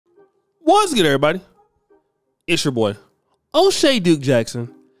What's good, everybody? It's your boy, O'Shea Duke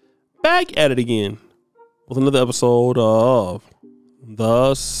Jackson, back at it again with another episode of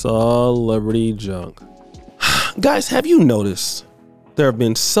The Celebrity Junk. Guys, have you noticed there have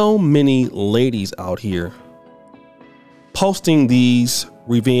been so many ladies out here posting these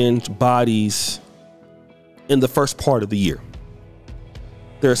revenge bodies in the first part of the year?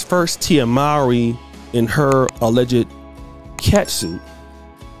 There's first Tia Mowry in her alleged cat suit.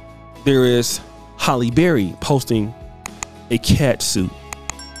 There is Halle Berry posting a cat suit.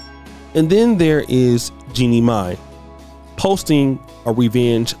 And then there is Jeannie Mai posting a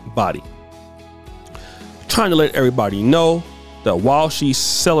revenge body, trying to let everybody know that while she's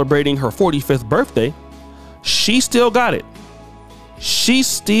celebrating her 45th birthday, she still got it. She's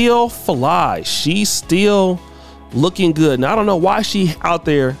still fly. She's still looking good. Now, I don't know why she out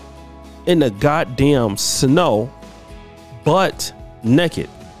there in the goddamn snow, butt naked.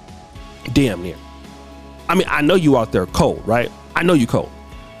 Damn near. I mean, I know you out there cold, right? I know you cold.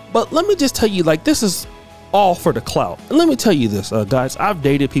 But let me just tell you, like, this is all for the clout. And let me tell you this, guys, I've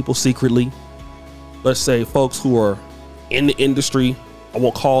dated people secretly. Let's say folks who are in the industry. I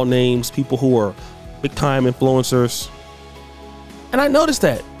won't call names, people who are big time influencers. And I noticed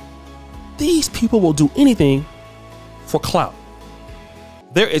that these people will do anything for clout.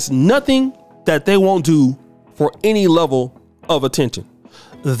 There is nothing that they won't do for any level of attention.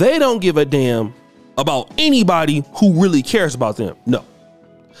 They don't give a damn about anybody who really cares about them. No.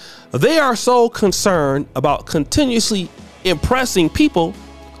 They are so concerned about continuously impressing people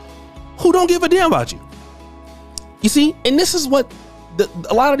who don't give a damn about you. You see, and this is what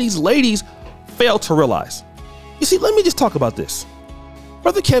a lot of these ladies fail to realize. You see, let me just talk about this.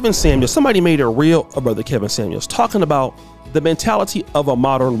 Brother Kevin Samuels, somebody made a reel of Brother Kevin Samuels talking about the mentality of a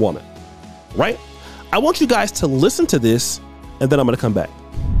modern woman, right? I want you guys to listen to this, and then I'm going to come back.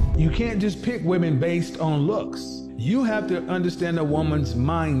 You can't just pick women based on looks. You have to understand a woman's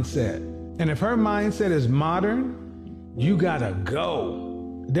mindset. And if her mindset is modern, you gotta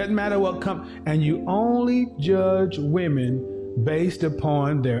go. It doesn't matter what comes. And you only judge women based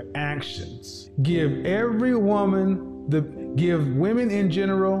upon their actions. Give women in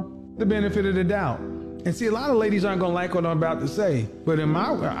general the benefit of the doubt. And see, a lot of ladies aren't gonna like what I'm about to say, but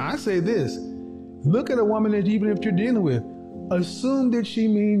I say this: look at a woman that even if you're dealing with, assume that she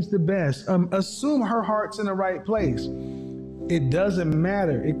means the best. Assume her heart's in the right place. It doesn't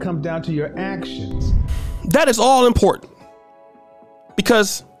matter. It comes down to your actions. That is all important,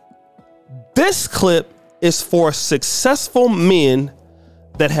 because this clip is for successful men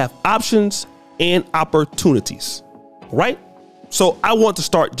that have options and opportunities, right? So I want to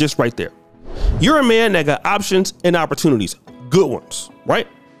start just right there. You're a man that got options and opportunities, good ones, right?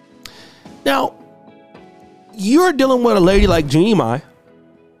 Now, you're dealing with a lady like Jeannie Mai,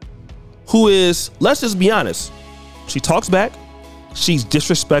 who is, let's just be honest, she talks back, she's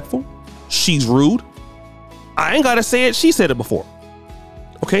disrespectful, she's rude. I ain't gotta say it, she said it before.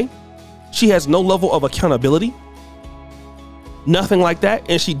 Okay? She has no level of accountability, nothing like that,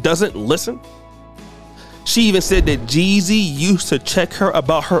 and she doesn't listen. She even said that JEEZY used to check her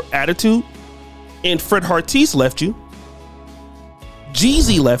about her attitude, and Fred Hartise left you.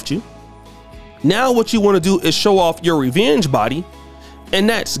 JEEZY left you. Now what you want to do is show off your revenge body, and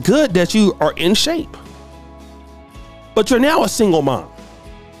that's good that you are in shape. But you're now a single mom,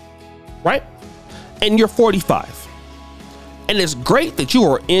 right? And you're 45. And it's great that you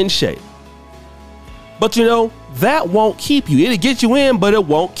are in shape. But you know, that won't keep you. It'll get you in, but it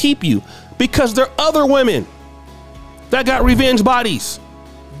won't keep you, because there are other women that got revenge bodies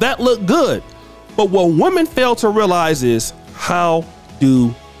that look good. But what women fail to realize is, how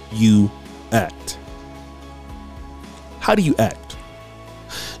do you act? How do you act?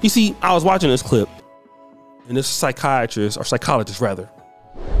 You see, I was watching this clip, and this psychiatrist, or psychologist rather,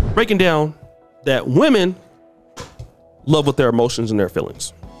 breaking down that women love with their emotions and their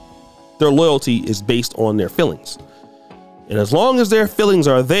feelings. Their loyalty is based on their feelings. And as long as their feelings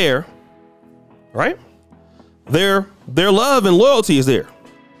are there, right, their love and loyalty is there.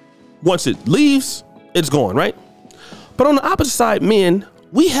 Once it leaves, it's gone, right? But on the opposite side, men,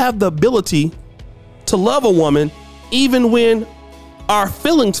 we have the ability to love a woman even when our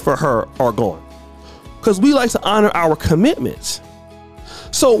feelings for her are gone, because we like to honor our commitments.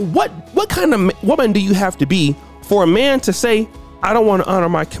 So what kind of woman do you have to be for a man to say, I don't want to honor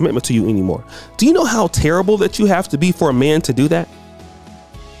my commitment to you anymore? Do you know how terrible that you have to be for a man to do that?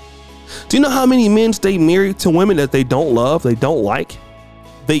 Do you know how many men stay married to women that they don't love, they don't like,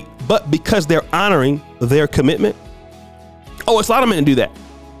 but because they're honoring their commitment? Oh, it's a lot of men that do that.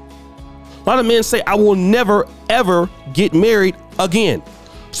 A lot of men say, I will never, ever get married again.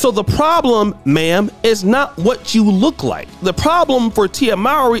 So the problem, ma'am, is not what you look like. The problem for Tia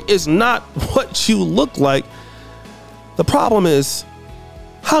Mowry is not what you look like. The problem is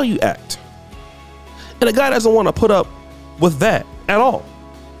how you act. And a guy doesn't want to put up with that at all.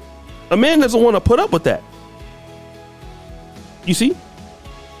 A man doesn't want to put up with that. You see?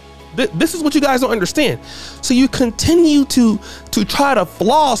 This is what you guys don't understand. So you continue to try to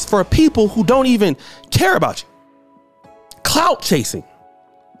floss for people who don't even care about you. Clout chasing.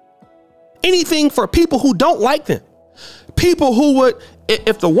 Anything for people who don't like them. People who would,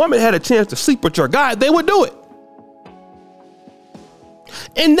 if the woman had a chance to sleep with your guy, they would do it.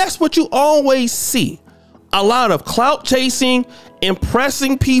 And that's what you always see. A lot of clout chasing,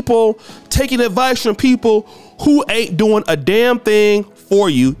 impressing people, taking advice from people who ain't doing a damn thing for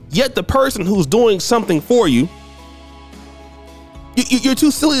you. Yet the person who's doing something for you, you're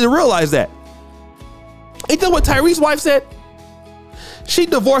too silly to realize that. Ain't that what Tyrese's wife said? She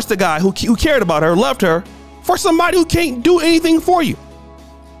divorced the guy who cared about her, loved her, for somebody who can't do anything for you.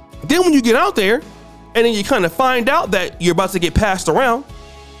 Then when you get out there and then you kind of find out that you're about to get passed around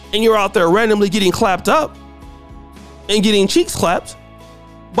and you're out there randomly getting clapped up and getting cheeks clapped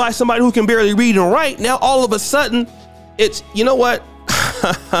by somebody who can barely read and write. Now, all of a sudden it's, you know what?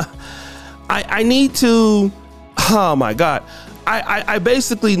 I need to, oh my God. I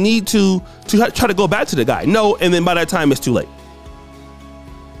basically need to try to go back to the guy. No. And then by that time it's too late.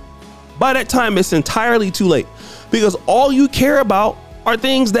 By that time, it's entirely too late because all you care about are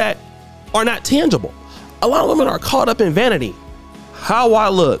things that are not tangible. A lot of women are caught up in vanity. How I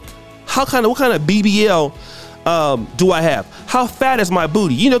look, what kind of BBL do I have? How fat is my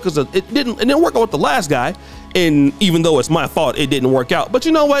booty? You know, because it didn't work out with the last guy, and even though it's my fault, it didn't work out. But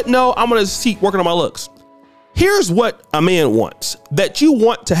you know what? No, I'm gonna keep working on my looks. Here's what a man wants: that you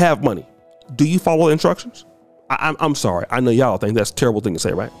want to have money. Do you follow instructions? I'm sorry. I know y'all think that's a terrible thing to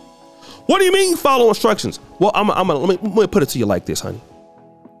say, right? What do you mean follow instructions? Well, let me put it to you like this, honey.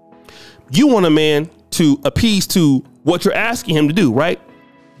 You want a man to appease to what you're asking him to do, right?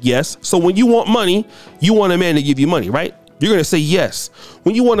 Yes. So when you want money, you want a man to give you money, right? You're going to say yes.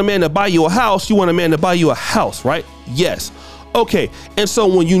 When you want a man to buy you a house, you want a man to buy you a house, right? Yes. Okay. And so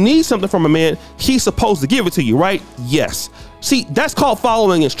when you need something from a man, he's supposed to give it to you, right? Yes. See, that's called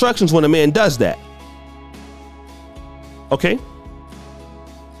following instructions when a man does that. Okay.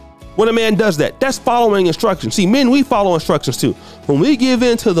 When a man does that, that's following instructions. See, men, we follow instructions too. When we give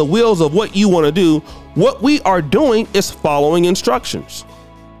in to the wheels of what you want to do, what we are doing is following instructions.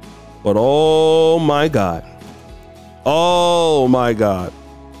 But oh my God. Oh my God.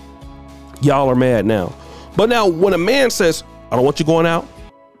 Y'all are mad now. But now when a man says, I don't want you going out.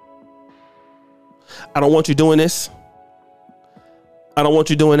 I don't want you doing this. I don't want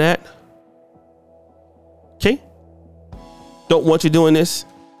you doing that. Okay. Don't want you doing this.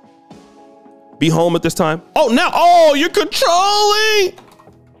 Be home at this time. Oh, now, oh, you're controlling.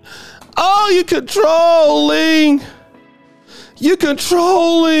 Oh, you're controlling. You're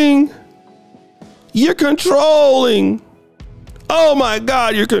controlling. You're controlling. Oh my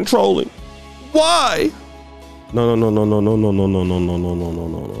God, you're controlling. Why? No.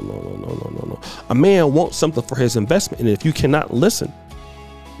 A man wants something for his investment, and if you cannot listen,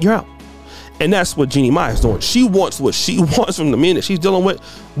 you're out. And that's what Jeannie Mai is doing. She wants what she wants from the men that she's dealing with.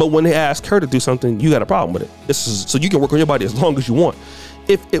 But when they ask her to do something, you got a problem with it. This is so you can work on your body as long as you want.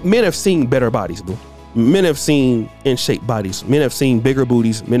 If men have seen better bodies, boo. Men have seen in shape bodies. Men have seen bigger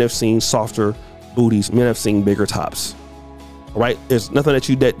booties. Men have seen softer booties. Men have seen bigger tops. All right. There's nothing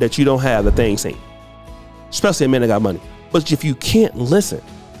that you don't have that they ain't seen. Especially a man that got money. But if you can't listen,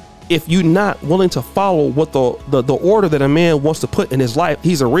 if you're not willing to follow what the order that a man wants to put in his life,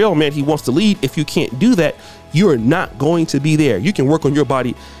 he's a real man, he wants to lead. If you can't do that, you're not going to be there. You can work on your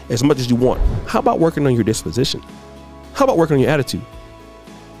body as much as you want. How about working on your disposition? How about working on your attitude?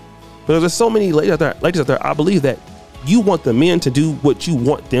 Because there's so many ladies out there, I believe that you want the men to do what you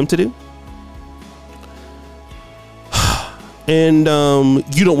want them to do. And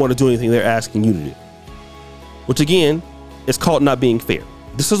you don't want to do anything they're asking you to do. Which again, is called not being fair.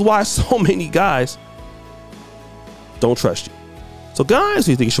 This is why so many guys don't trust you. So guys,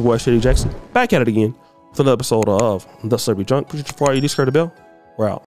 you think it's your boy Shady Jackson back at it again with another episode of The Celebrity Junk. Appreciate you for all you do, the bell. We're out.